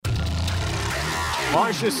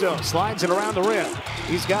Marchessault slides it around the rim.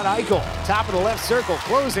 He's got Eichel, top of the left circle,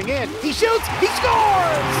 closing in. He shoots, he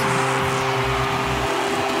scores!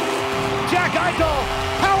 Jack Eichel,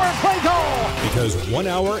 power play goal! Because 1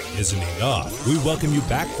 hour isn't enough, we welcome you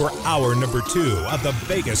back for hour number 2 of the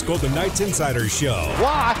Vegas Golden Knights Insider Show.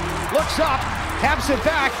 Waugh looks up, taps it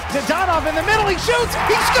back. Dadonov in the middle, he shoots,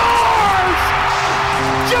 he scores!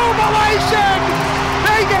 Jubilation!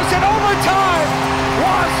 Vegas in overtime!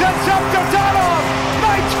 Waugh sets up Dadonov!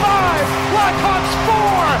 Knights 5, Blackhawks 4!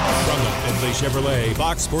 From the Findlay Chevrolet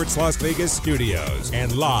Fox Sports Las Vegas studios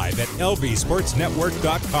and live at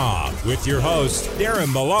lvsportsnetwork.com with your hosts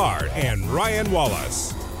Darren Millard and Ryan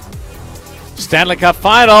Wallace. Stanley Cup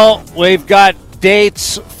Final, we've got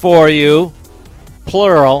dates for you,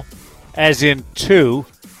 plural, as in 2.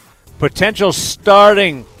 Potential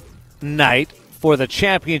starting night for the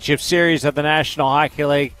championship series of the National Hockey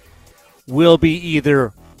League will be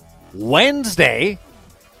either Wednesday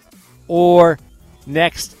or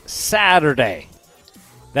next Saturday.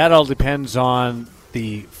 That all depends on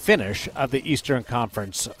the finish of the Eastern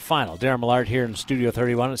Conference Final. Darren Millard here in Studio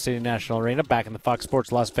 31 at City National Arena, back in the Fox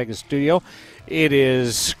Sports Las Vegas studio. It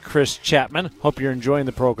is Chris Chapman. Hope you're enjoying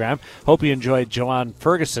the program. Hope you enjoyed John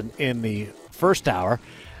Ferguson in the first hour.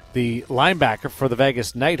 The linebacker for the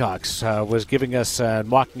Vegas Nighthawks was giving us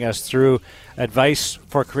and walking us through advice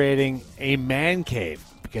for creating a man cave,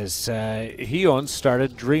 because he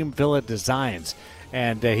started Dream Villa Designs,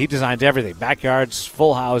 and he designs everything: backyards,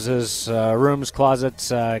 full houses, rooms,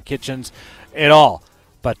 closets, kitchens, it all.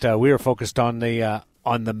 But we were focused on the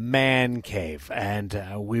man cave, and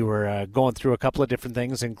we were going through a couple of different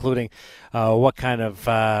things, including what kind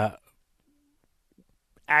of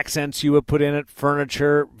accents you would put in it,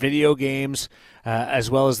 furniture, video games, as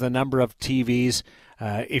well as the number of TVs.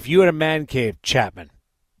 If you had a man cave, Chapman,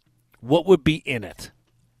 what would be in it?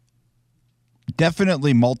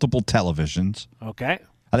 Definitely multiple televisions. Okay.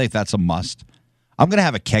 I think that's a must. I'm going to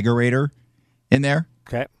have a kegerator in there.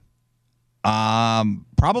 Okay.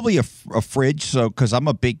 Probably a fridge, so because I'm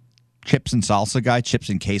a big chips and salsa guy, chips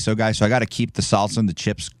and queso guy, so I got to keep the salsa and the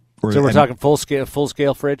chips. So we're talking full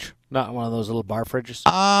scale fridge, not one of those little bar fridges.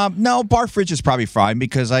 No, bar fridge is probably fine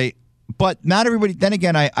but not everybody. Then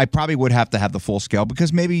again, I probably would have to have the full scale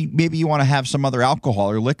because maybe you want to have some other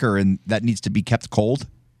alcohol or liquor and that needs to be kept cold.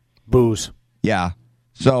 Booze. Yeah.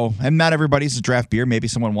 So, and not everybody's a draft beer. Maybe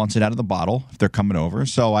someone wants it out of the bottle if they're coming over.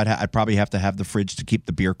 So I'd probably have to have the fridge to keep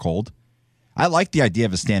the beer cold. I like the idea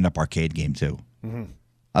of a stand-up arcade game too. Mm-hmm.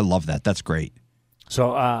 I love that. That's great.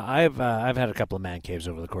 So I've had a couple of man caves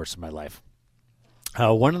over the course of my life.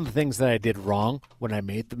 One of the things that I did wrong when I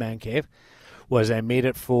made the man cave was I made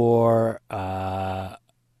it for other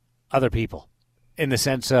people, in the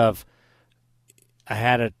sense of I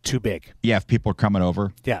had it too big. Yeah, if people are coming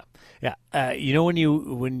over. Yeah. You know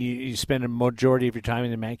when you spend a majority of your time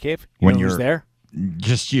in the man cave, when who's there?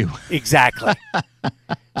 Just you. Exactly.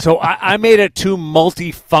 So I made it too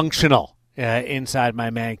multifunctional inside my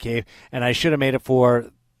man cave, and I should have made it for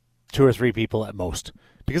 2 or 3 people at most,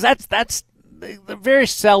 because that's very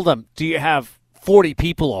seldom do you have 40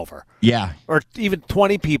 people over. Yeah. Or even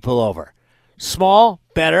 20 people over. Small,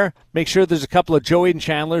 better. Make sure there's a couple of Joey and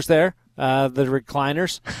Chandlers there, the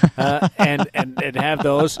recliners, and have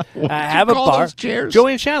those. Have a bar.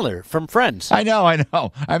 Joey and Chandler from Friends. I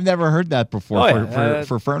know. I've never heard that before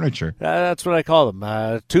for furniture. That's what I call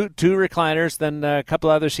them. Two recliners, then a couple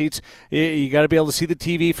other seats. You got to be able to see the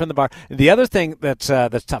TV from the bar. The other thing that's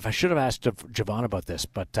tough, I should have asked Javon about this,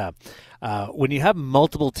 but when you have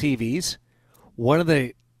multiple TVs, one of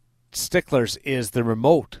the sticklers is the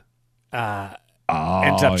remote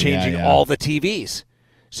ends up changing all the TVs.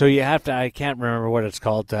 So you have to, I can't remember what it's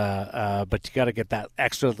called, but you got to get that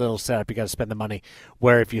extra little setup. You got to spend the money.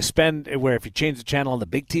 Where if you change the channel on the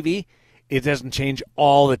big TV, it doesn't change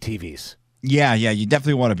all the TVs. Yeah, you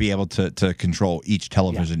definitely want to be able to control each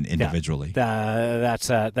television individually. That's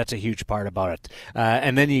a huge part about it.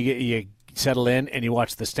 And then you settle in and you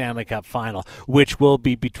watch the Stanley Cup Final, which will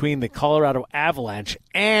be between the Colorado Avalanche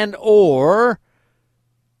or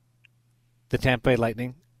the Tampa Bay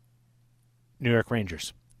Lightning, New York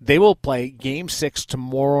Rangers. They will play Game 6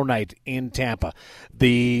 tomorrow night in Tampa.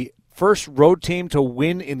 The first road team to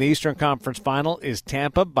win in the Eastern Conference Final is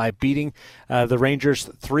Tampa by beating the Rangers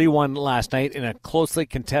 3-1 last night in a closely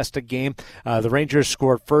contested game. The Rangers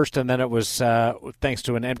scored first, and then it was thanks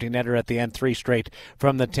to an empty netter at the end, 3 straight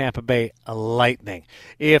from the Tampa Bay Lightning.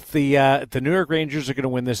 If the New York Rangers are going to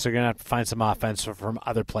win this, they're going to have to find some offense from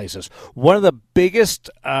other places. One of the biggest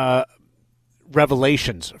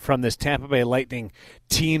revelations from this Tampa Bay Lightning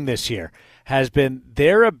team this year has been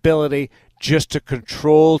their ability just to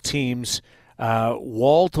control teams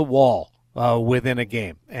wall to wall within a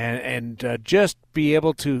game, and just be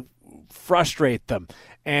able to frustrate them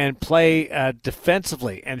and play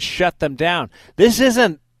defensively and shut them down. This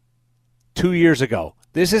isn't 2 years ago.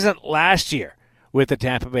 This isn't last year with the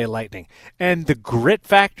Tampa Bay Lightning. And the grit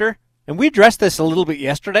factor, and we addressed this a little bit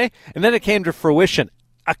yesterday, and then it came to fruition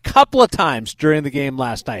a couple of times during the game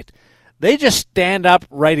last night. They just stand up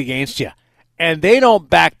right against you, and they don't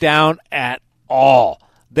back down at all.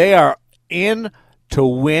 They are in to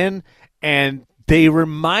win, and they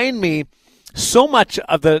remind me so much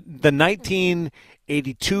of the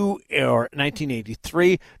 1982 or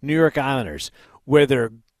 1983 New York Islanders, where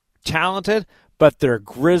they're talented, but they're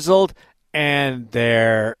grizzled, and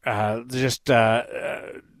they're just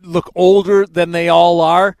look older than they all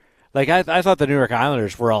are. Like I thought the New York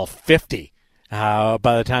Islanders were all 50 by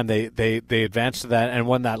the time they advanced to that and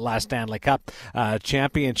won that last Stanley Cup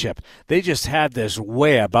championship. They just had this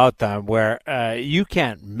way about them where you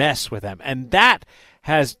can't mess with them. And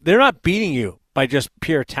they're not beating you by just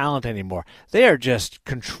pure talent anymore. They are just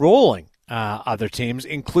controlling other teams,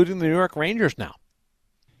 including the New York Rangers now.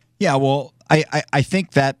 Yeah, well, I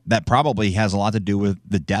think that probably has a lot to do with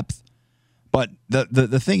the depth. But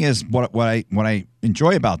the thing is, what I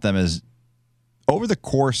enjoy about them is over the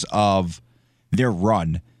course of their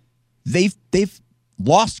run, they've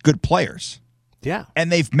lost good players. Yeah.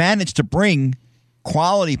 And they've managed to bring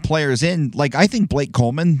quality players in. Like, I think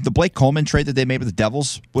the Blake Coleman trade that they made with the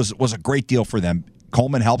Devils was a great deal for them.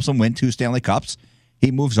 Coleman helps them win 2 Stanley Cups.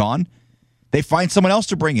 He moves on. They find someone else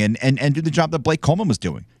to bring in and do the job that Blake Coleman was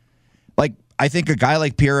doing. Like, I think a guy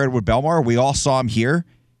like Pierre-Edouard Bellemare, we all saw him here.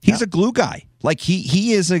 He's a glue guy. Like,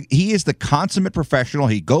 he is the consummate professional.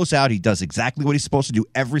 He goes out, he does exactly what he's supposed to do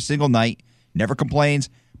every single night, never complains.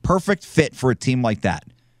 Perfect fit for a team like that.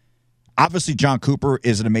 Obviously, John Cooper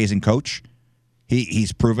is an amazing coach.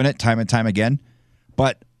 He's proven it time and time again.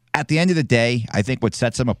 But at the end of the day, I think what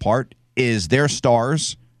sets them apart is their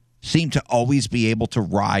stars seem to always be able to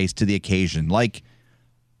rise to the occasion. Like,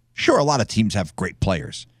 sure, a lot of teams have great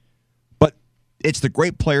players, but it's the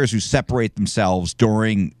great players who separate themselves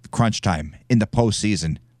during crunch time in the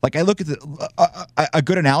postseason. Like, I look at a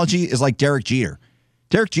good analogy is like Derek Jeter.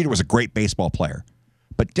 Derek Jeter was a great baseball player,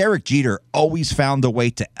 but Derek Jeter always found a way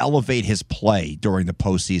to elevate his play during the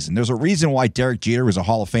postseason. There's a reason why Derek Jeter was a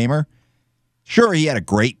Hall of Famer. Sure, he had a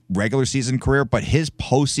great regular season career, but his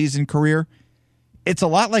postseason career, it's a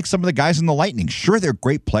lot like some of the guys in the Lightning. Sure, they're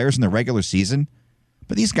great players in the regular season,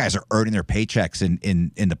 but these guys are earning their paychecks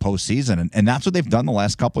in the postseason, and that's what they've done the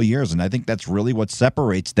last couple of years. And I think that's really what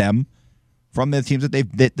separates them from the teams that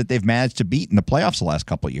they've managed to beat in the playoffs the last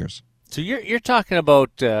couple of years. So you're talking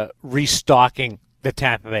about restocking the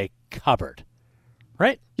Tampa Bay cupboard,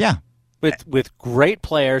 right? Yeah, with great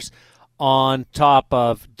players on top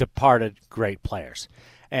of departed great players,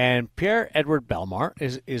 and Pierre-Edouard Bellemare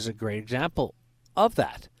is a great example of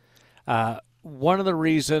that. One of the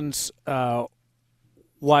reasons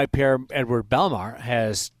why Pierre-Edouard Bellemare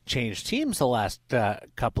has changed teams the last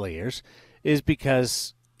couple of years is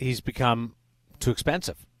because he's become too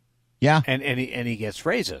expensive. Yeah, and he gets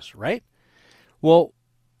raises, right? Well,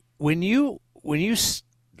 when you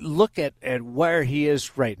look at where he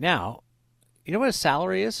is right now, you know what his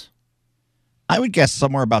salary is? I would guess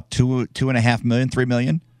somewhere about $2.5 million, $3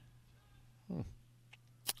 million.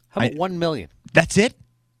 How about $1 million? That's it?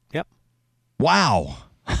 Yep. Wow.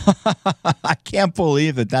 I can't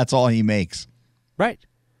believe that's all he makes. Right.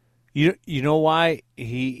 You know why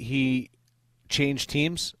he changed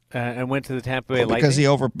teams and went to the Tampa Bay Lightning? Because he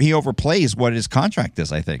overplays what his contract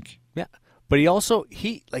is, I think. Yeah. But he also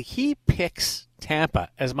he picks Tampa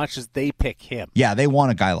as much as they pick him. Yeah, they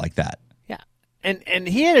want a guy like that. Yeah. And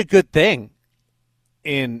he had a good thing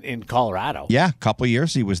in Colorado. Yeah, a couple of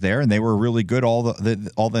years he was there, and they were really good all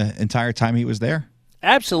the entire time he was there.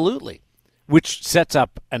 Absolutely, which sets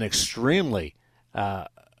up an extremely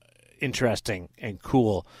interesting and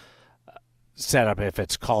cool setup if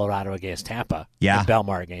it's Colorado against Tampa. Yeah, and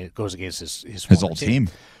Bellemare goes against his old team.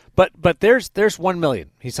 But there's $1 million.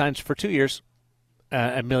 He signs for 2 years,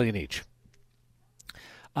 $1 million each.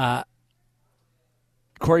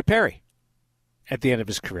 Corey Perry, at the end of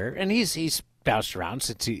his career, and he's bounced around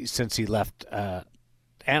since he left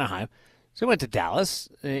Anaheim. So he went to Dallas.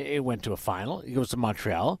 He went to a final. He goes to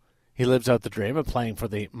Montreal. He lives out the dream of playing for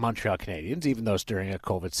the Montreal Canadiens, even though it's during a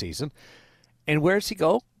COVID season. And where does he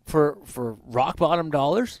go for rock bottom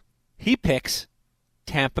dollars? He picks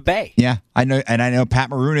Tampa Bay. Yeah, I know Pat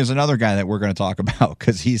Maroon is another guy that we're going to talk about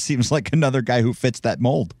because he seems like another guy who fits that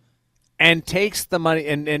mold. And takes the money,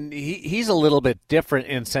 and he's a little bit different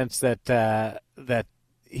in the sense that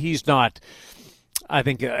he's not I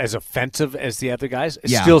think as offensive as the other guys.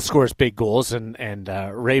 Yeah. Still scores big goals and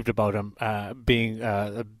raved about him being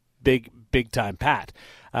a big time Pat.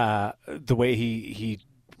 The way he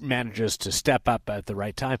manages to step up at the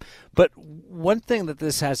right time. But one thing that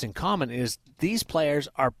this has in common is these players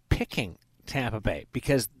are picking Tampa Bay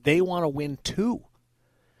because they want to win too.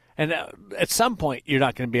 And at some point, you're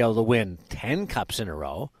not going to be able to win 10 cups in a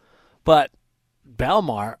row. But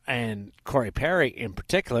Bellemare and Corey Perry in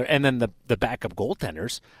particular, and then the backup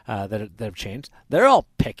goaltenders that have changed, they're all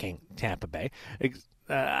picking Tampa Bay.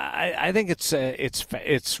 I think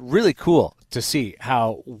it's really cool to see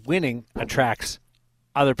how winning attracts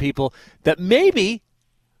other people that maybe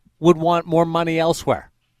would want more money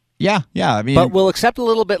elsewhere. Yeah. I mean, but will accept a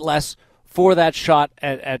little bit less for that shot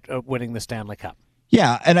at winning the Stanley Cup.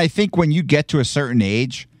 Yeah, and I think when you get to a certain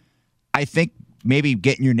age, I think maybe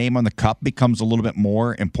getting your name on the cup becomes a little bit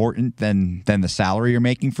more important than the salary you're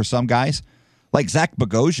making for some guys. Like Zach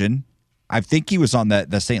Bogosian, I think he was on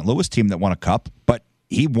the St. Louis team that won a cup, but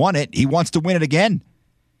he won it. He wants to win it again.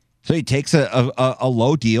 So he takes a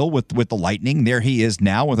low deal with the Lightning. There he is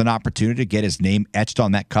now with an opportunity to get his name etched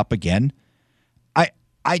on that cup again.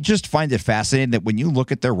 I just find it fascinating that when you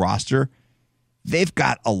look at their roster, they've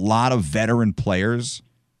got a lot of veteran players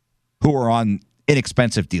who are on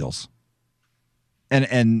inexpensive deals.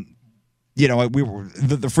 And you know, we were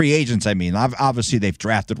the free agents, I mean, obviously they've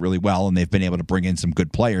drafted really well and they've been able to bring in some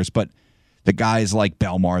good players, but the guys like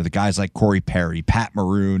Bellemare, the guys like Corey Perry, Pat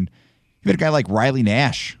Maroon, even a guy like Riley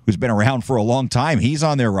Nash, who's been around for a long time, he's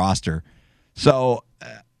on their roster. So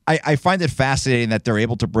I find it fascinating that they're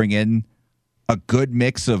able to bring in a good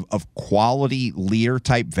mix of quality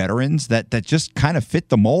leader-type veterans that just kind of fit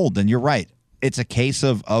the mold. And you're right. It's a case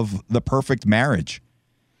of the perfect marriage.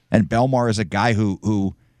 And Bellemare is a guy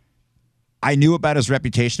who I knew about his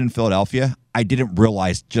reputation in Philadelphia. I didn't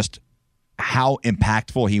realize just how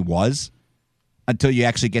impactful he was until you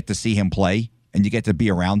actually get to see him play and you get to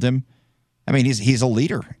be around him. I mean, he's a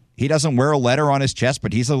leader. He doesn't wear a letter on his chest,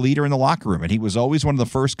 but he's a leader in the locker room. And he was always one of the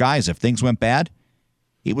first guys. If things went bad,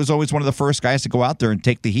 he was always one of the first guys to go out there and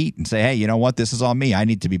take the heat and say, hey, you know what? This is on me. I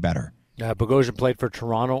need to be better. Bogosian played for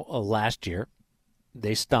Toronto last year.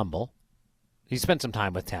 They stumble. He spent some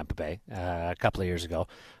time with Tampa Bay a couple of years ago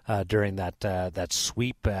during that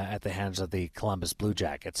sweep at the hands of the Columbus Blue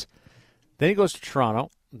Jackets. Then he goes to Toronto.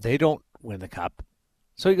 They don't win the cup.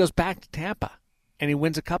 So he goes back to Tampa, and he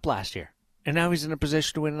wins a cup last year. And now he's in a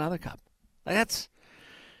position to win another cup. That's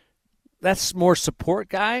more support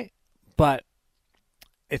guy, but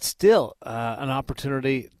it's still an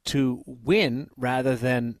opportunity to win rather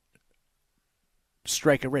than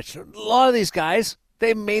strike it rich. A lot of these guys,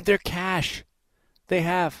 they made their cash. They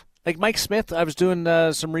have. Like Mike Smith, I was doing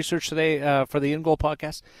some research today for the In Goal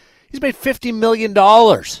podcast. He's made $50 million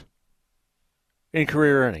in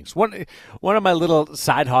career earnings. One of my little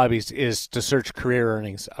side hobbies is to search career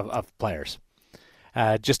earnings of players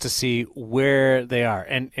just to see where they are.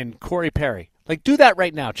 And Corey Perry, like do that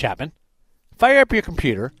right now, Chapman. Fire up your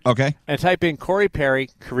computer. Okay. And type in Corey Perry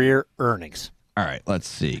career earnings. All right, let's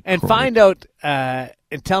see. And find out and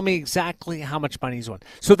tell me exactly how much money he's won.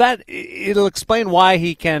 So that it'll explain why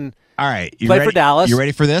he can play for Dallas. You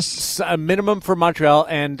ready for this? A minimum for Montreal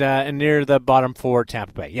and near the bottom for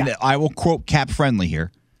Tampa Bay. Yeah. I will quote Cap Friendly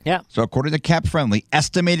here. Yeah. So according to Cap Friendly,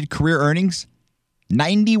 estimated career earnings,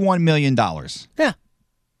 $91 million. Yeah.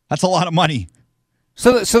 That's a lot of money.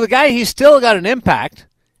 So the guy, he's still got an impact.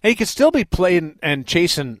 And he could still be playing and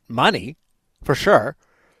chasing money, for sure.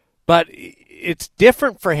 But it's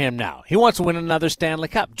different for him now. He wants to win another Stanley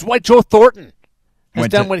Cup. It's why Joe Thornton has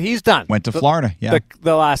done what he's done. Went to Florida, yeah.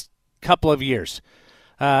 The last couple of years.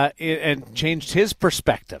 And changed his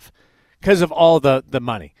perspective because of all the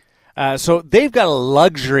money. So they've got a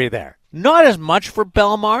luxury there. Not as much for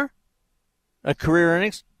Bellemare, career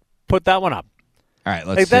earnings. Put that one up. All right,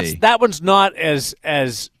 let's see. That one's not as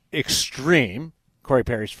extreme. Corey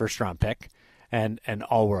Perry's first-round pick and an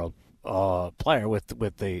all-world player with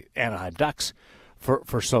the Anaheim Ducks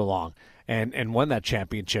for so long and won that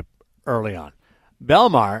championship early on.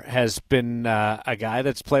 Bellemare has been a guy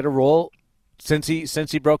that's played a role since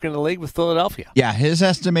he broke into the league with Philadelphia. Yeah, his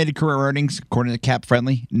estimated career earnings, according to Cap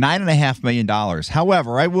Friendly, $9.5 million.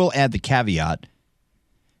 However, I will add the caveat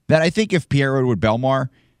that I think if Pierre-Edouard Bellemare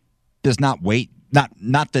does not wait,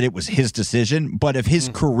 not that it was his decision, but if his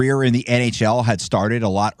career in the NHL had started a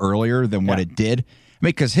lot earlier than what it did, I mean,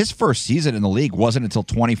 because his first season in the league wasn't until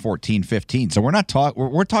 2014-15, so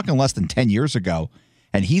we're talking less than 10 years ago,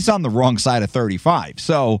 and he's on the wrong side of 35.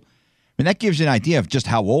 So, I mean, that gives you an idea of just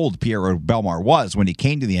how old Pierre Bellemare was when he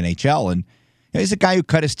came to the NHL, and he's a guy who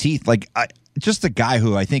cut his teeth. Like just a guy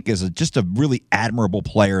who I think is just a really admirable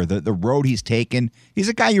player. The road he's taken, he's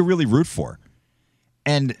a guy you really root for.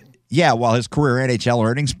 And yeah, while his career NHL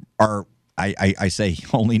earnings are, I say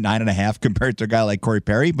only 9.5 compared to a guy like Corey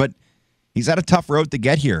Perry, but he's had a tough road to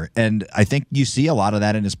get here. And I think you see a lot of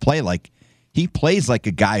that in his play. Like, he plays like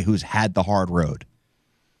a guy who's had the hard road.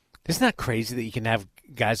 Isn't that crazy that you can have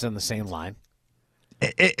guys on the same line?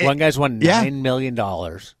 One guy's won $9 million.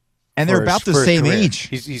 And they're about the same age.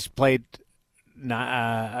 He's played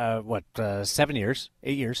 7 years,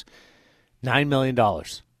 8 years, $9 million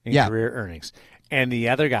in career earnings. And the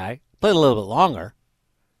other guy played a little bit longer.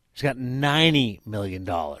 He's got $90 million.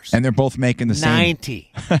 And they're both making the same.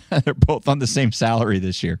 90. They're both on the same salary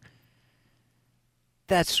this year.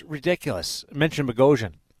 That's ridiculous. I mentioned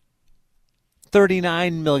Bogosian.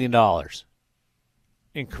 $39 million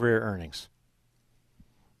in career earnings.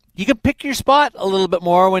 You can pick your spot a little bit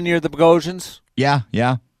more when you're the Bogosians. Yeah.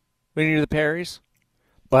 When you're the Perrys.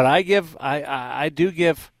 But I do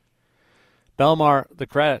give Bellemare the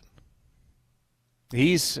credit.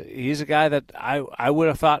 He's a guy that I would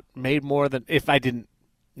have thought made more than, if I didn't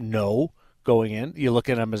know going in. You look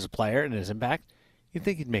at him as a player and his impact, you'd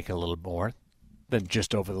think he'd make a little more than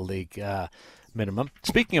just over the league minimum.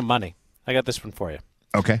 Speaking of money, I got this one for you.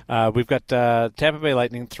 Okay. We've got Tampa Bay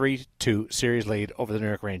Lightning 3-2 series lead over the New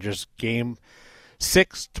York Rangers. Game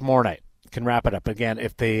 6 tomorrow night. Can wrap it up. Again,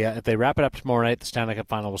 if they wrap it up tomorrow night, the Stanley Cup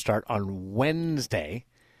Final will start on Wednesday.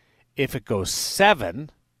 If it goes 7,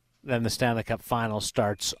 then the Stanley Cup Final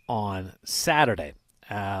starts on Saturday.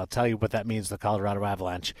 I'll tell you what that means to the Colorado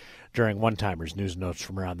Avalanche during one-timers, news and notes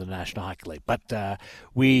from around the National Hockey League. But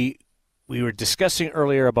we were discussing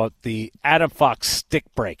earlier about the Adam Fox stick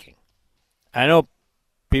breaking. I know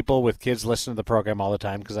people with kids listen to the program all the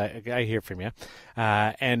time because I hear from you.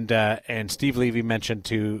 And Steve Levy mentioned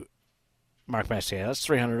to Mark Messier, that's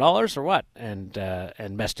 $300 or what?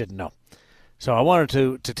 And Mess didn't know. So I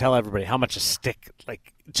wanted to tell everybody how much a stick,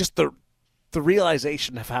 like just the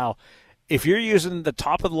realization of how, if you're using the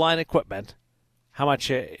top of the line equipment, how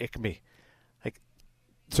much it can be. Like,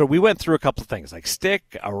 so we went through a couple of things, like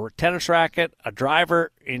stick, a tennis racket, a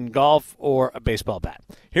driver in golf, or a baseball bat.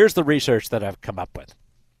 Here's the research that I've come up with.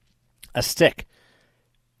 A stick,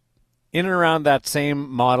 in and around that same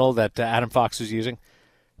model that Adam Fox was using,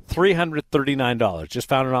 $339. Just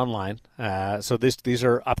found it online. So these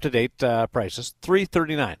are up-to-date prices.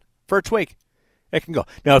 $339 for a twig. It can go.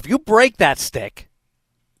 Now, if you break that stick,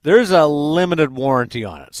 there's a limited warranty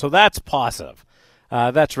on it. So that's positive.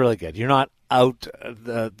 That's really good. You're not out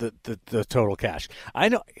the total cash. I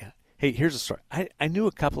know. Hey, here's a story. I knew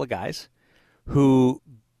a couple of guys who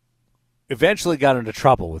eventually got into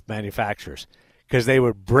trouble with manufacturers because they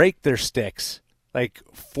would break their sticks like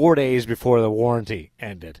 4 days before the warranty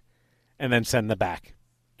ended and then send them back.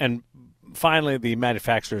 And finally the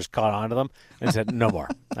manufacturers caught on to them and said, no more.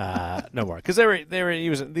 No more. Because they were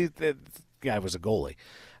using, the guy was a goalie.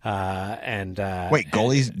 Wait,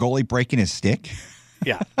 goalie breaking his stick?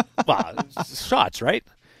 Yeah. Well, shots, right?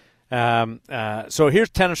 So here's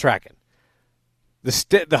tennis racket.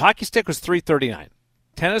 The hockey stick was $339.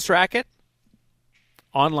 Tennis racket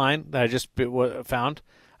online that I just found,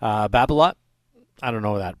 Babolat. I don't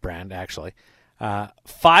know that brand actually.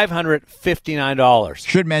 $559.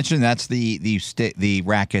 Should mention that's the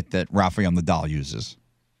racket that Rafael Nadal uses.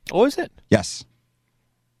 Oh, is it? Yes.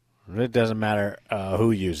 It doesn't matter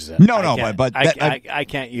who uses it. No, but I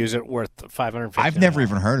can't use it worth $559. I've never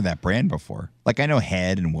even heard of that brand before. Like, I know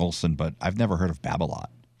Head and Wilson, but I've never heard of Babolat.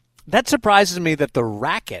 That surprises me that the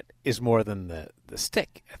racket is more than the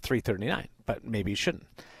stick at $339, but maybe you shouldn't.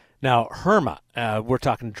 Now, Herma, we're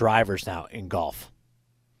talking drivers now in golf.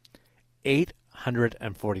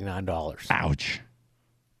 $849. Ouch.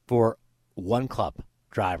 For one club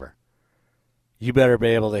driver. You better be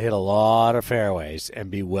able to hit a lot of fairways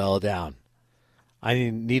and be well down.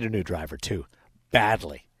 I need a new driver, too.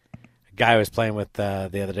 Badly. A guy I was playing with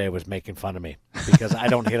the other day was making fun of me because I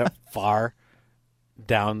don't hit it far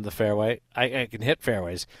down the fairway. I can hit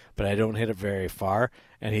fairways, but I don't hit it very far.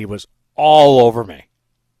 And he was all over me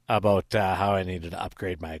about how I needed to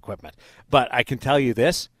upgrade my equipment. But I can tell you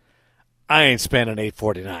this, I ain't spending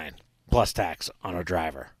 $849 plus tax on a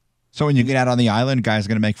driver. So when you get out on the island, guys are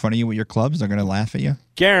going to make fun of you with your clubs? They're going to laugh at you?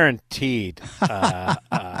 Guaranteed.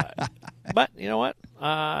 But you know what?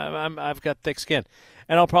 I've got thick skin.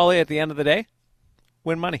 And I'll probably, at the end of the day,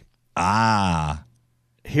 win money. Ah.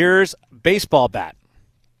 Here's baseball bat.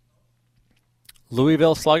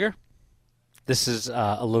 Louisville Slugger. This is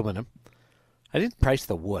aluminum. I didn't price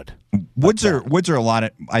the wood. Woods are a lot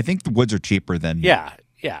of. I think the woods are cheaper than. Yeah.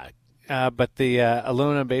 But the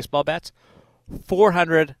aluminum baseball bats,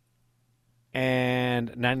 $450.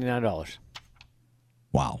 $99.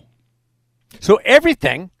 Wow. So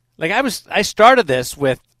everything, like I started this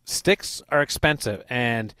with sticks are expensive,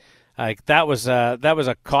 and like that was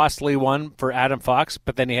a costly one for Adam Fox,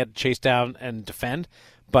 but then he had to chase down and defend.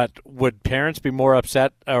 But would parents be more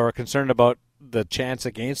upset or concerned about the chance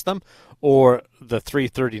against them or the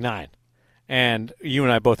 $339? And you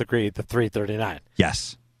and I both agree the $339.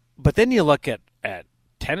 Yes. But then you look at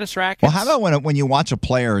tennis rackets. Well, how about when you watch a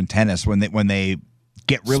player in tennis when they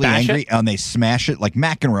get really angry and they smash it, like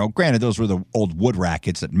McEnroe? Granted, those were the old wood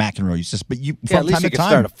rackets that McEnroe used to. But at least you could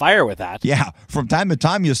start a fire with that. Yeah, from time to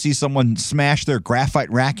time you'll see someone smash their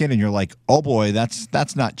graphite racket, and you're like, oh boy,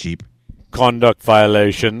 that's not cheap. Conduct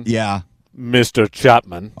violation. Yeah, Mr.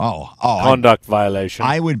 Chapman. Conduct violation.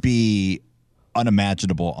 I would be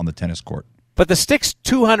unimaginable on the tennis court. But the stick's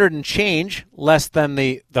 $200 and change less than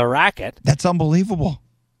the racket. That's unbelievable.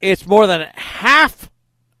 It's more than half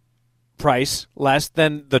price less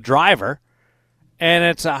than the driver, and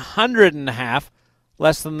it's $100 and a half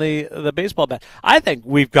less than the baseball bat. I think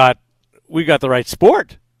we've got the right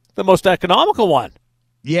sport, the most economical one.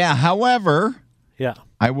 Yeah. However, yeah,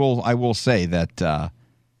 I will say that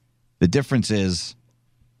the difference is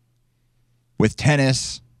with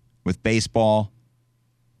tennis, with baseball,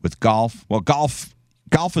 with golf. Well, golf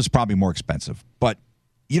is probably more expensive, but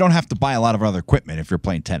you don't have to buy a lot of other equipment if you're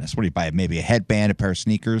playing tennis. What do you buy? Maybe a headband, a pair of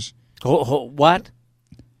sneakers. What?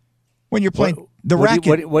 When you're playing the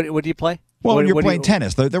racket. What do you play? Well, when you're playing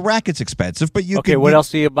tennis, the racket's expensive, but what else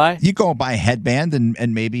do you buy? You go and buy a headband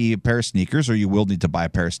and maybe a pair of sneakers, or you will need to buy a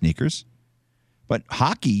pair of sneakers. But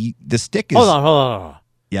hockey, the stick is... Hold on.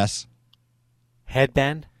 Yes?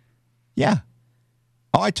 Headband? Yeah.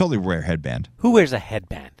 Oh, I totally wear a headband. Who wears a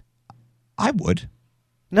headband? I would.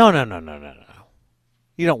 No.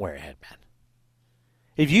 You don't wear a headband.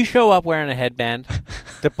 If you show up wearing a headband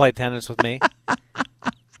to play tennis with me,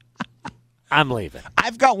 I'm leaving.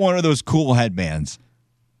 I've got one of those cool headbands.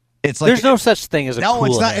 It's like there's no such thing as a cool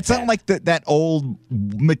it's not. headband. It's not like that old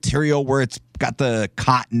material where it's got the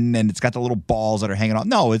cotton and it's got the little balls that are hanging off.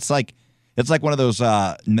 No, it's like one of those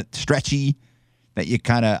stretchy that you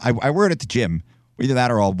kind of. I wear it at the gym. Either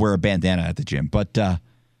that or I'll wear a bandana at the gym. But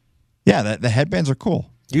yeah, the headbands are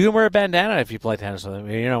cool. You can wear a bandana if you play tennis with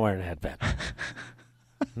me. You're not wearing a headband.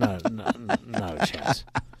 No, not a chance.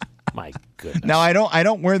 My goodness. Now I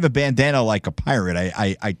don't wear the bandana like a pirate.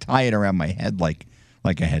 I tie it around my head like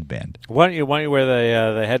a headband. Why don't you wear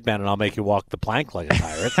the headband and I'll make you walk the plank like a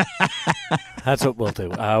pirate? That's what we'll do.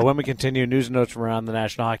 When we continue, news and notes from around the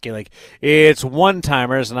National Hockey League. It's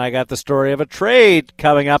one-timers, and I got the story of a trade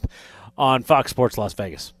coming up on Fox Sports Las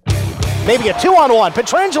Vegas. Maybe a 2-on-1.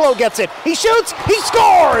 Pietrangelo gets it. He shoots. He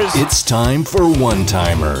scores. It's time for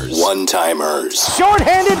one-timers. One-timers.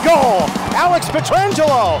 Short-handed goal. Alex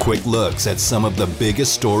Pietrangelo. Quick looks at some of the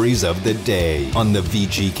biggest stories of the day on the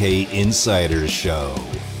VGK Insiders Show.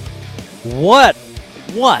 What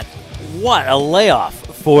a layoff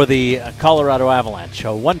for the Colorado Avalanche.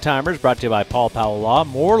 One-timers brought to you by Paul Powell Law.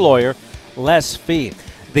 More lawyer, less fee.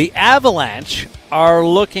 The Avalanche are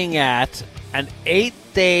looking at an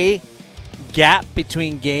 8-day gap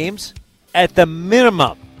between games at the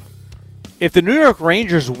minimum. If the New York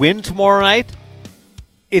Rangers win tomorrow night,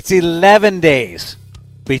 it's 11 days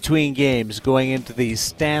between games going into the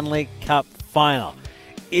Stanley Cup final.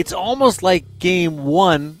 It's almost like game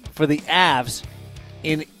one for the Avs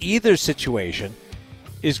in either situation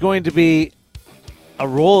is going to be a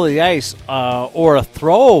roll of the ice or a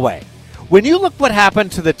throwaway. When you look what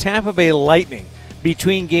happened to the Tampa Bay Lightning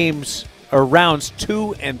between games or rounds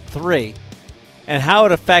 2 and 3 and how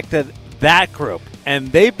it affected that group,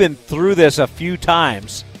 and they've been through this a few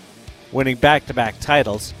times, winning back-to-back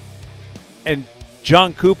titles, and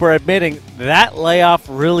John Cooper admitting that layoff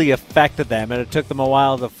really affected them, and it took them a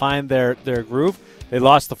while to find their groove. They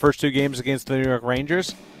lost the first 2 games against the New York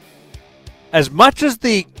Rangers. As much as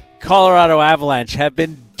the Colorado Avalanche have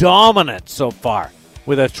been dominant so far,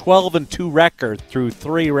 with a 12-2 record through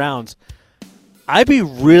 3 rounds, I'd be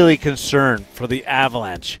really concerned for the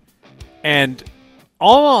Avalanche. And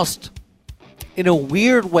almost in a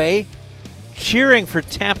weird way, cheering for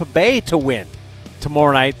Tampa Bay to win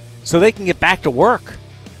tomorrow night so they can get back to work.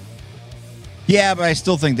 Yeah, but I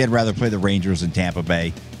still think they'd rather play the Rangers than Tampa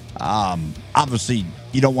Bay. Obviously,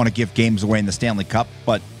 you don't want to give games away in the Stanley Cup,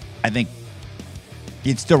 but I think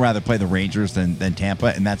you'd still rather play the Rangers than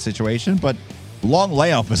Tampa in that situation. But long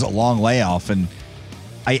layoff is a long layoff, and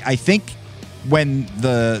I think when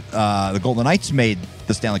the Golden Knights made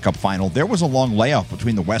the Stanley Cup final, there was a long layoff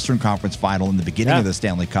between the Western Conference final and the beginning of the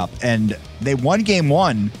Stanley Cup, and they won game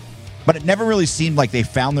 1, but it never really seemed like they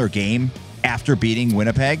found their game after beating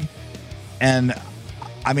Winnipeg. And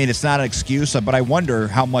I mean, it's not an excuse, but I wonder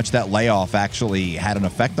how much that layoff actually had an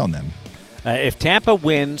effect on them. If Tampa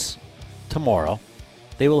wins tomorrow,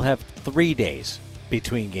 they will have 3 days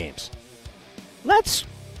between games. That's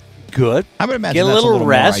good. I would imagine Get that's a little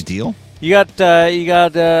rest. more ideal. You got.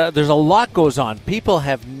 There's a lot goes on. People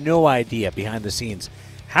have no idea behind the scenes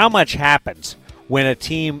how much happens when a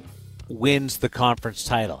team wins the conference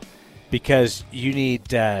title, because you need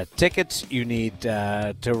tickets, you need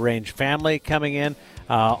to arrange family coming in,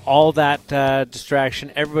 all that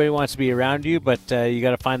distraction. Everybody wants to be around you, but you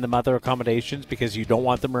got to find them other accommodations because you don't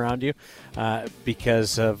want them around you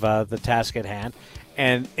because of the task at hand,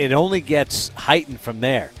 and it only gets heightened from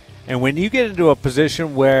there. And when you get into a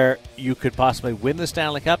position where you could possibly win the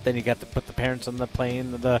Stanley Cup, then you got to put the parents on the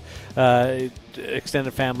plane, the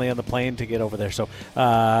extended family on the plane to get over there. So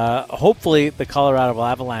hopefully the Colorado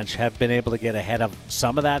Avalanche have been able to get ahead of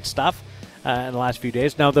some of that stuff in the last few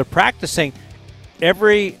days. Now they're practicing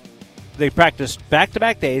they practice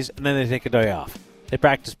back-to-back days, and then they take a day off. They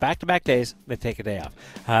practice back-to-back days, they take a day off.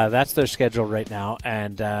 That's their schedule right now,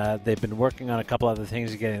 and they've been working on a couple other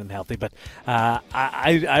things to getting them healthy. But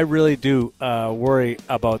I really do worry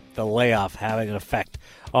about the layoff having an effect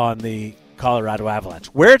on the Colorado Avalanche.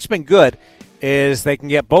 Where it's been good is they can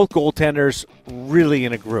get both goaltenders really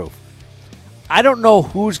in a groove. I don't know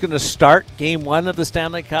who's going to start Game 1 of the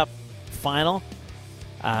Stanley Cup Final.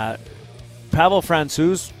 Pavel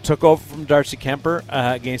Francouz took over from Darcy Kemper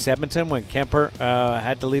against Edmonton when Kemper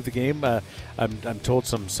had to leave the game. I'm told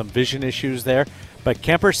some vision issues there. But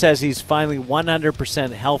Kemper says he's finally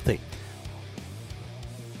 100% healthy.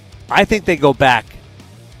 I think they go back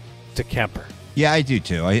to Kemper. Yeah, I do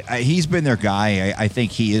too. He's been their guy. I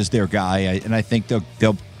think he is their guy, and I think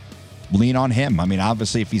they'll lean on him. I mean,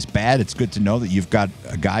 obviously, if he's bad, it's good to know that you've got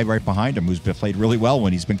a guy right behind him who's been played really well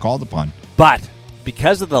when he's been called upon. But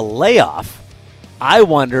because of the layoff, I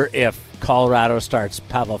wonder if Colorado starts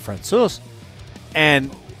Pavel Francouz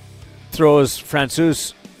and throws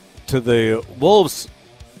Francouz to the Wolves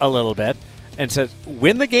a little bit and says,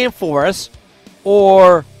 win the game for us,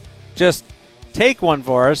 or just take one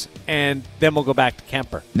for us, and then we'll go back to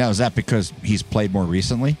Kemper. Now, is that because he's played more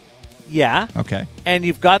recently? Yeah. Okay. And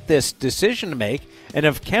you've got this decision to make, and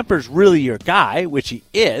if Kemper's really your guy, which he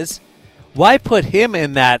is, why put him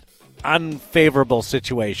in that unfavorable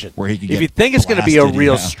situation where he could if get you think it's going to be a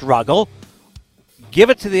real struggle? Give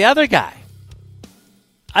it to the other guy.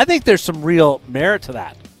 I think there's some real merit to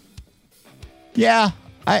that. Yeah,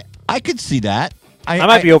 I could see that. I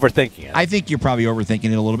might be overthinking it. I think you're probably overthinking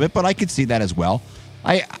it a little bit, but I could see that as well.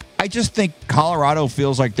 I just think Colorado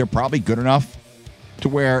feels like they're probably good enough to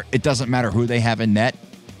where it doesn't matter who they have in net,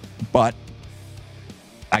 but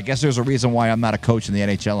I guess there's a reason why I'm not a coach in the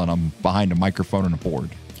NHL and I'm behind a microphone and a board.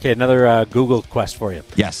 Okay, another Google quest for you.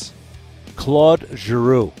 Yes. Claude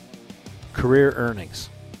Giroux, career earnings.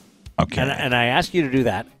 Okay. And I ask you to do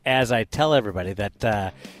that as I tell everybody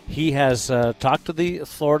that he has talked to the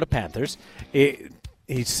Florida Panthers.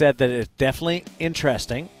 He said that it's definitely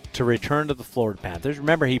interesting to return to the Florida Panthers.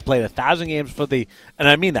 Remember, he played 1,000 games for the, and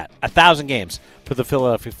I mean that, 1,000 games for the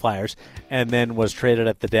Philadelphia Flyers, and then was traded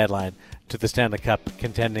at the deadline to the Stanley Cup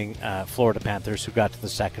contending Florida Panthers, who got to the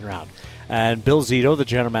second round. And Bill Zito, the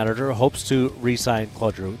general manager, hopes to re-sign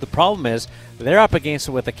Claude Giroux. The problem is they're up against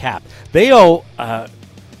it with the cap. They owe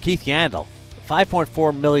Keith Yandle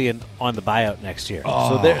 $5.4 million on the buyout next year.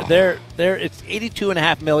 So they're it's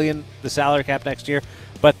 $82.5 million the salary cap next year,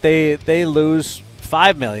 but they lose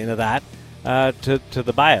 $5 million of that to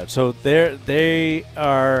the buyout. So they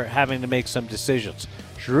are having to make some decisions.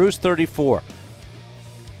 Giroux's 34.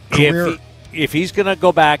 If he's going to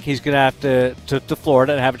go back, he's going to have to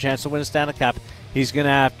Florida and have a chance to win a Stanley Cup. He's going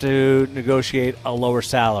to have to negotiate a lower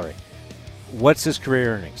salary. What's his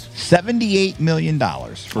career earnings? $78 million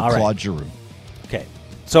for Claude Giroux. Okay.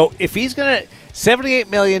 So if he's going to $78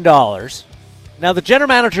 million, now the general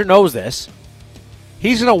manager knows this.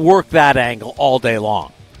 He's going to work that angle all day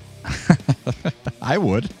long. I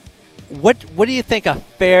would. What do you think a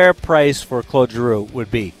fair price for Claude Giroux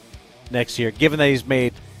would be next year, given that he's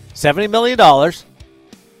made $70 million?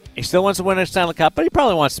 He still wants to win a Stanley Cup, but he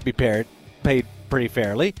probably wants to be paid pretty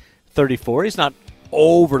fairly. 34. He's not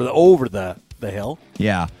over the hill.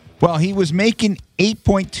 Yeah. Well, he was making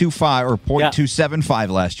 8.25 or 0.275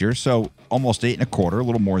 last year, so almost 8.25, a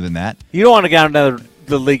little more than that. You don't want to get another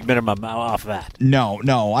the league minimum off of that. No.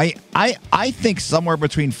 I think somewhere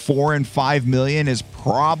between $4 and $5 million is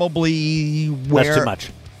probably where. That's too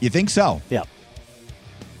much. You think so? Yeah.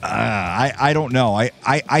 I don't know.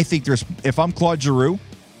 I think there's, if I'm Claude Giroux,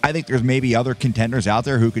 I think there's maybe other contenders out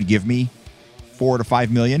there who could give me $4 to $5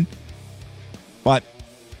 million. But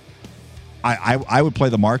I would play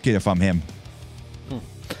the market if I'm him.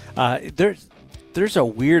 There's a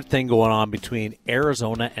weird thing going on between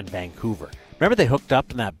Arizona and Vancouver. Remember they hooked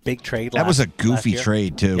up in that big trade That was a last goofy year?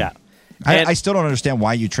 trade, too. Yeah. I still don't understand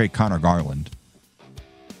why you trade Connor Garland.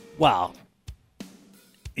 Well,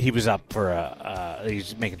 he was up for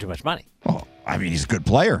he's making too much money. Oh, I mean, he's a good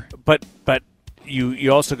player. But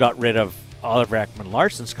you also got rid of Oliver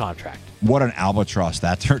Ekman-Larsson's contract. What an albatross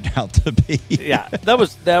that turned out to be. Yeah, that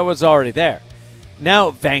was already there.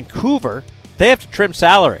 Now Vancouver, they have to trim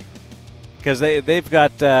salary because they've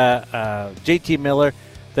got JT Miller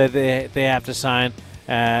that they have to sign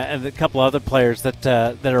and a couple other players that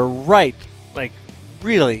are right, like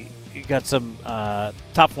really you got some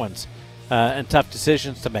tough ones and tough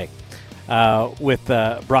decisions to make with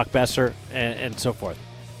Brock Besser and so forth.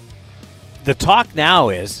 The talk now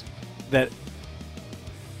is that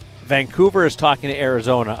Vancouver is talking to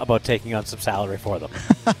Arizona about taking on some salary for them.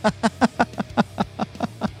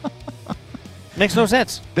 Makes no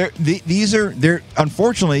sense.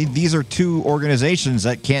 Unfortunately, these are two organizations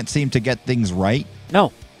that can't seem to get things right.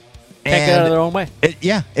 No. Can't get out of their own way.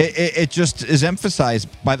 It just is emphasized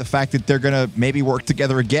by the fact that they're going to maybe work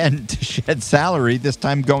together again to shed salary, this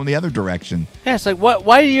time going the other direction. Yeah, it's like,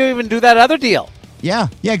 why do you even do that other deal? Yeah,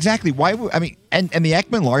 exactly. Why? And the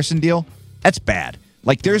Ekman-Larsson deal, that's bad.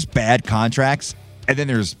 Like, there's bad contracts, and then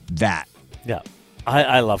there's that. Yeah.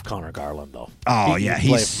 I love Connor Garland, though. Oh, He yeah, can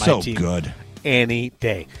play he's for my so team good. Any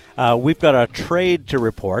day. We've got a trade to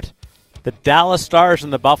report. The Dallas Stars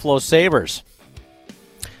and the Buffalo Sabres.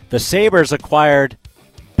 The Sabres acquired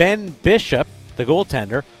Ben Bishop, the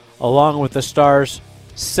goaltender, along with the Stars'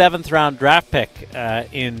 7th-round draft pick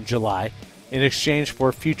in July in exchange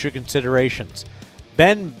for future considerations.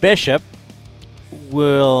 Ben Bishop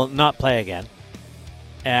will not play again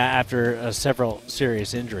after several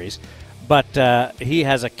serious injuries, but he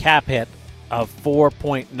has a cap hit of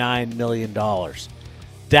 $4.9 million.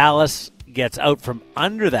 Dallas gets out from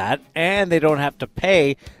under that, and they don't have to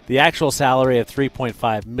pay the actual salary of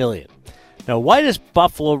 $3.5 million. Now, why does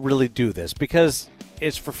Buffalo really do this? Because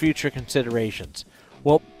it's for future considerations.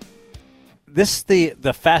 Well, this is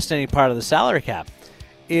the fascinating part of the salary cap,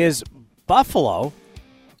 is Buffalo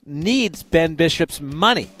needs Ben Bishop's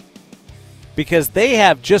money because they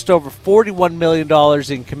have just over $41 million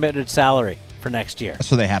in committed salary for next year.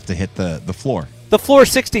 So they have to hit the floor. The floor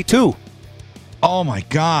is 62. Oh, my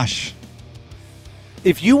gosh.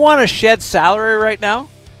 If you want to shed salary right now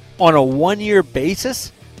on a one-year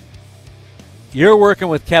basis, you're working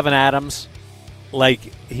with Kevin Adams like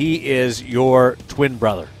he is your twin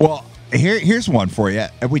brother. Well, here's one for you.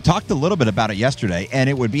 We talked a little bit about it yesterday, and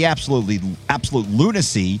it would be absolute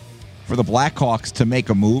lunacy for the Blackhawks to make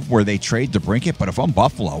a move where they trade DeBrincat. But if I'm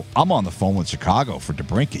Buffalo, I'm on the phone with Chicago for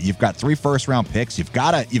DeBrincat. You've got 3 first-round picks. You've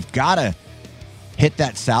got to hit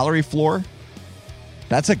that salary floor.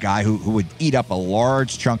 That's a guy who would eat up a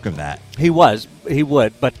large chunk of that. He would,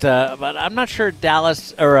 but I'm not sure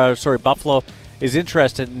Buffalo is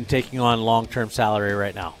interested in taking on long-term salary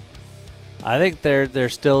right now. I think they're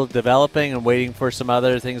still developing and waiting for some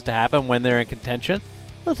other things to happen. When they're in contention,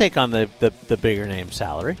 they'll take on the bigger name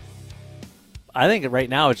salary. I think right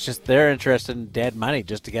now it's just they're interested in dead money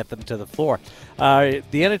just to get them to the floor. The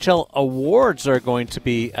NHL awards are going to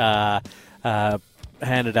be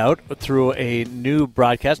handed out through a new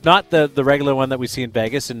broadcast, not the regular one that we see in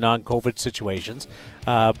Vegas in non-COVID situations,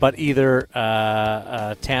 but either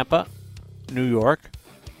Tampa, New York,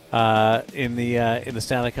 in the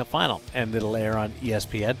Stanley Cup Final, and it'll air on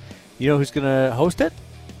ESPN. You know who's going to host it?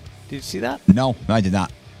 Did you see that? No, I did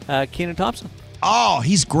not. Kenan Thompson. Oh,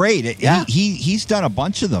 he's great. Yeah. He's done a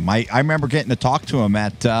bunch of them. I remember getting to talk to him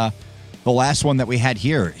at the last one that we had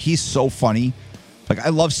here. He's so funny. Like, I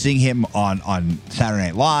love seeing him on Saturday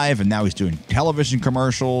Night Live, and now he's doing television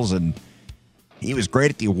commercials, and he was great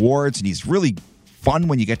at the awards, and he's really fun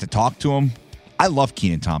when you get to talk to him. I love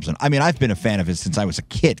Kenan Thompson. I mean, I've been a fan of his since I was a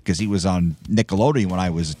kid because he was on Nickelodeon when I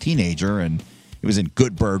was a teenager, and he was in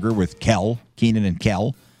Good Burger with Kenan and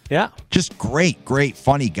Kel. Yeah. Just great,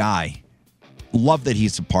 funny guy. Love that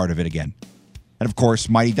he's a part of it again. And, of course,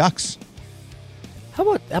 Mighty Ducks.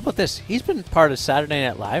 How about this? He's been part of Saturday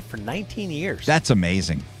Night Live for 19 years. That's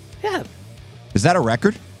amazing. Yeah. Is that a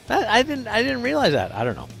record? I didn't realize that. I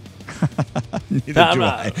don't know. Neither do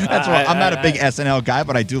I. That's why I'm not a big SNL guy,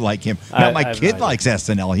 but I do like him. Now, my kid likes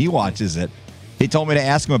SNL. He watches it. He told me to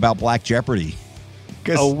ask him about Black Jeopardy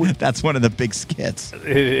because that's one of the big skits.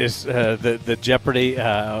 It is the Jeopardy.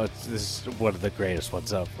 This is one of the greatest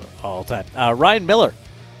ones of all time. Ryan Miller.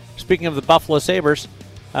 Speaking of the Buffalo Sabres,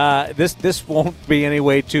 this won't be any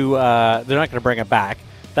way to. They're not going to bring it back,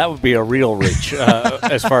 That would be a real reach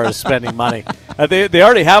as far as spending money. They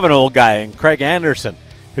already have an old guy in Craig Anderson,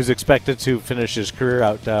 who's expected to finish his career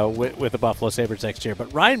out with the Buffalo Sabres next year.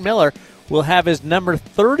 But Ryan Miller will have his number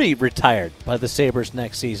 30 retired by the Sabres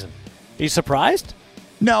next season. Are you surprised?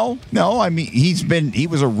 No. I mean, he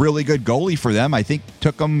was a really good goalie for them. I think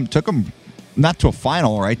took them not to a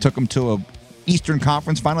final, right? Took them to a Eastern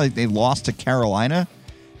Conference final. They lost to Carolina,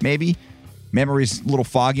 maybe. Memory's a little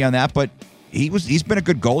foggy on that, but he's been a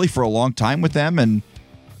good goalie for a long time with them, and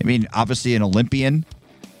I mean, obviously an Olympian.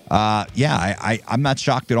 I'm not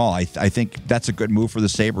shocked at all. I think that's a good move for the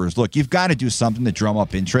Sabres. Look, you've got to do something to drum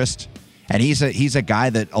up interest, and he's a guy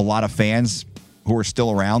that a lot of fans who are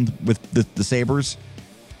still around with the Sabres,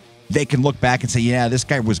 they can look back and say, yeah, this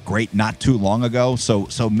guy was great not too long ago.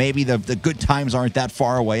 So maybe the good times aren't that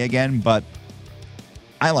far away again, but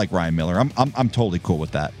I like Ryan Miller. I'm totally cool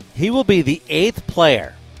with that. He will be the 8th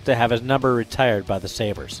player to have his number retired by the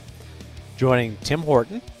Sabres, joining Tim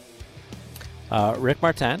Horton, Rick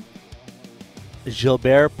Martin,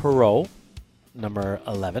 Gilbert Perreault, number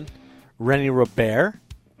 11, Rennie Robert,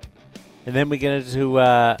 and then we get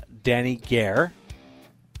into Danny Gare.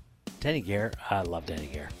 Danny Gare, I love Danny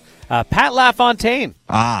Gare. Pat LaFontaine.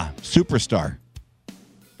 Superstar.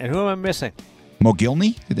 And who am I missing?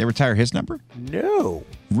 Mogilny? Did they retire his number? No.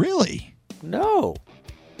 Really? No.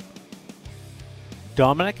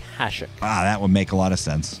 Dominic Hasek. That would make a lot of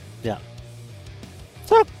sense. Yeah.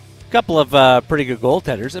 So, a couple of pretty good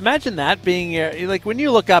goaltenders. Imagine that being, like, when you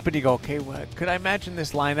look up and you go, okay, could I imagine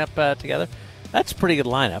this lineup together? That's a pretty good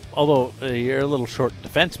lineup, although you're a little short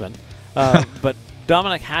defenseman. But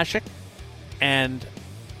Dominic Hasek and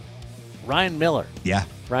Ryan Miller. Yeah.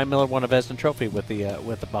 Ryan Miller won a Vezina Trophy with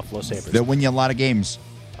the Buffalo Sabres. They'll win you a lot of games.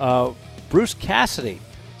 Bruce Cassidy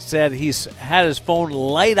said he's had his phone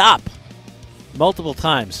light up multiple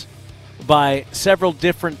times by several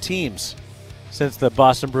different teams since the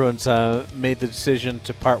Boston Bruins made the decision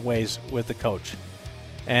to part ways with the coach.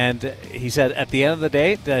 And he said, at the end of the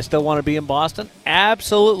day, do I still want to be in Boston?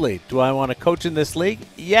 Absolutely. Do I want to coach in this league?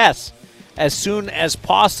 Yes. As soon as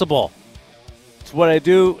possible. It's what I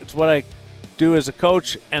do. It's what I do as a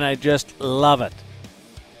coach, and I just love it.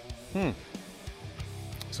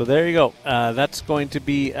 So there you go. That's going to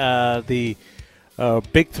be the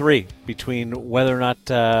big three between whether or not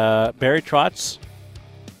Barry Trotz,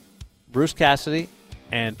 Bruce Cassidy,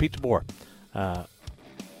 and Pete DeBoer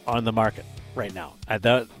on the market right now. And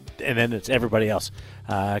then it's everybody else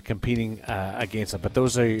competing against them. But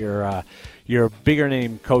those are your bigger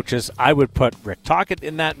name coaches. I would put Rick Tocchet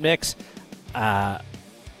in that mix.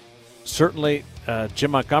 Certainly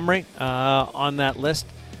Jim Montgomery on that list.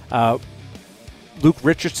 Luke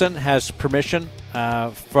Richardson has permission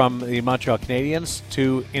from the Montreal Canadiens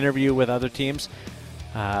to interview with other teams.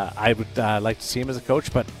 I would like to see him as a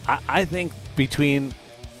coach, but I think between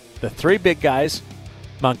the three big guys,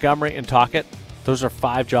 Montgomery and Tocchet, those are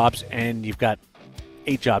 5 jobs, and you've got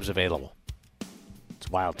 8 jobs available. It's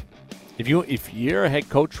wild. If you're a head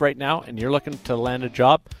coach right now and you're looking to land a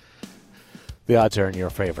job, the odds are in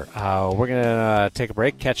your favor. We're going to take a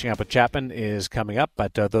break. Catching Up with Chapman is coming up,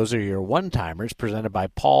 but those are your one-timers presented by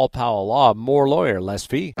Paul Powell Law. More lawyer, less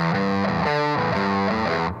fee.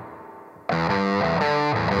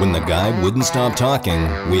 When the guy wouldn't stop talking,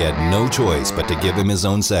 we had no choice but to give him his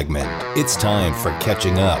own segment. It's time for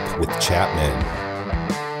Catching Up with Chapman.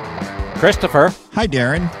 Christopher. Hi,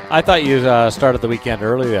 Darren. I thought you started the weekend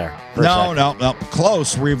early there. No.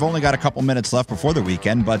 Close. We've only got a couple minutes left before the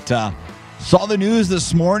weekend, but saw the news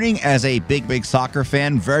this morning as a big soccer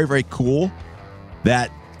fan. Very, very cool that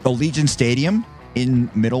Allegiant Stadium in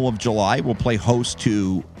middle of July will play host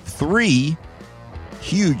to 3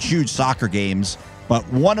 huge soccer games, but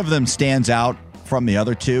one of them stands out from the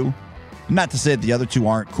other 2. Not to say that the other 2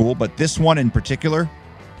 aren't cool, but this one in particular,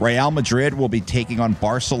 Real Madrid will be taking on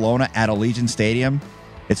Barcelona at Allegiant Stadium.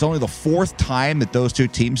 It's only the 4th time that those 2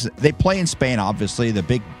 teams, they play in Spain, obviously.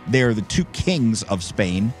 They're the 2 kings of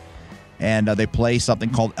Spain, and they play something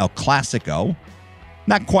called El Clasico.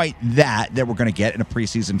 Not quite that we're going to get in a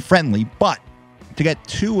preseason friendly, but to get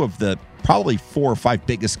 2 of the probably 4 or 5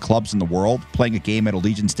 biggest clubs in the world playing a game at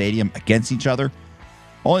Allegiant Stadium against each other.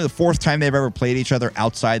 Only the 4th time they've ever played each other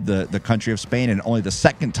outside the country of Spain, and only the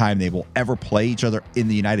 2nd time they will ever play each other in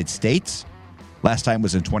the United States. Last time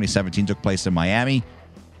was in 2017, took place in Miami.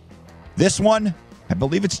 This one, I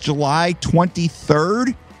believe it's July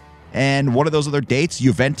 23rd. And one of those other dates,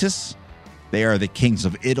 Juventus, they are the kings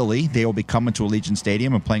of Italy. They will be coming to Allegiant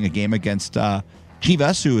Stadium and playing a game against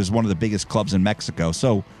Chivas, who is one of the biggest clubs in Mexico.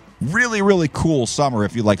 So really cool summer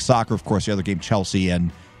if you like soccer. Of course, the other game, Chelsea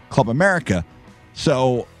and Club America.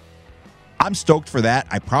 So I'm stoked for that.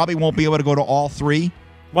 I probably won't be able to go to all three.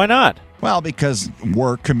 Why not? Well, because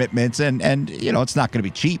work commitments and it's not going to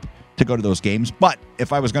be cheap to go to those games. But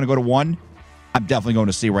if I was going to go to one, I'm definitely going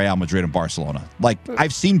to see Real Madrid and Barcelona. Like,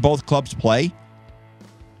 I've seen both clubs play.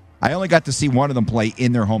 I only got to see one of them play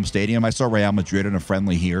in their home stadium. I saw Real Madrid in a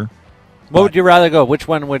friendly here. What would you rather go? Which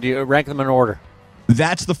one would you rank them in order?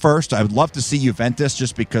 That's the first. I would love to see Juventus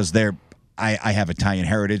just because I have Italian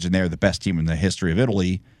heritage and they're the best team in the history of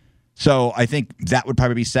Italy. So I think that would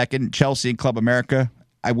probably be second. Chelsea and Club America,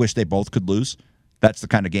 I wish they both could lose. That's the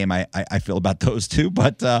kind of game I feel about those two.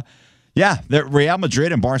 But, Real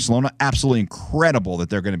Madrid and Barcelona, absolutely incredible that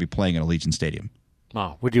they're going to be playing at Allegiant Stadium.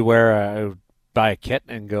 Oh, would you buy a kit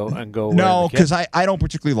and go? No, because I don't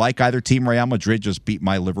particularly like either team. Real Madrid just beat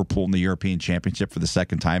my Liverpool in the European Championship for the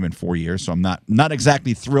second time in 4 years, so I'm not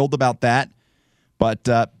exactly thrilled about that. But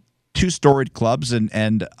two storied clubs,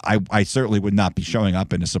 and I certainly would not be showing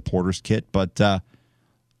up in a supporters kit, but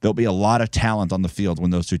there'll be a lot of talent on the field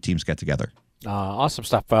when those two teams get together. Awesome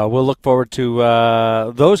stuff. We'll look forward to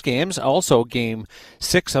those games. Also, Game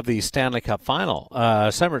 6 of the Stanley Cup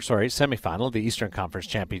semifinal, the Eastern Conference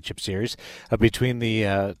Championship Series between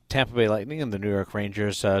the Tampa Bay Lightning and the New York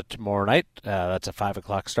Rangers tomorrow night. That's a 5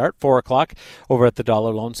 o'clock start. 4 o'clock over at the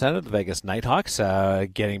Dollar Loan Center, the Vegas Nighthawks,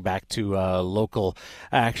 getting back to local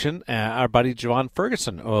action. Our buddy Javon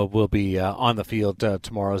Ferguson will be on the field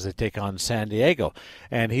tomorrow as they take on San Diego.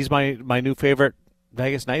 And he's my new favorite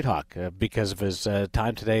Vegas Nighthawk because of his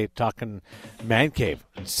time today talking Man Cave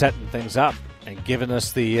and setting things up and giving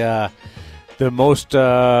us the most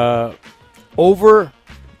over or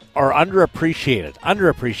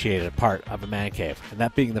underappreciated part of a man cave, and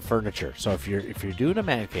that being the furniture. So if you're doing a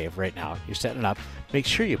man cave right now, you're setting it up, make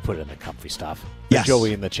sure you put in the comfy stuff. Yes. The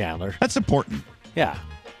Joey and the Chandler. That's important. Yeah.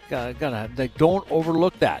 Don't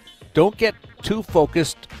overlook that. Don't get too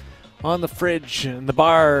focused on the fridge and the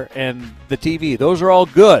bar and the TV. Those are all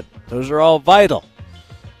good. Those are all vital.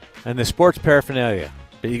 And the sports paraphernalia.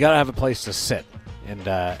 But you got to have a place to sit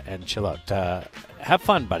and chill out. Have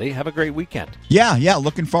fun, buddy. Have a great weekend. Yeah,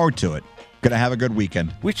 looking forward to it. Gonna have a good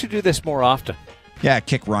weekend. We should do this more often. Yeah,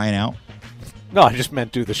 kick Ryan out. No, I just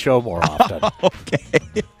meant do the show more often.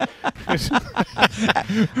 Okay.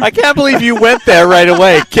 I can't believe you went there right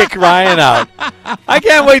away. Kick Ryan out. I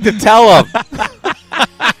can't wait to tell him.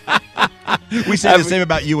 We say the same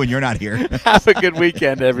about you when you're not here. Have a good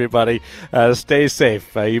weekend, everybody. Stay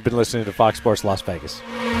safe. You've been listening to Fox Sports Las Vegas.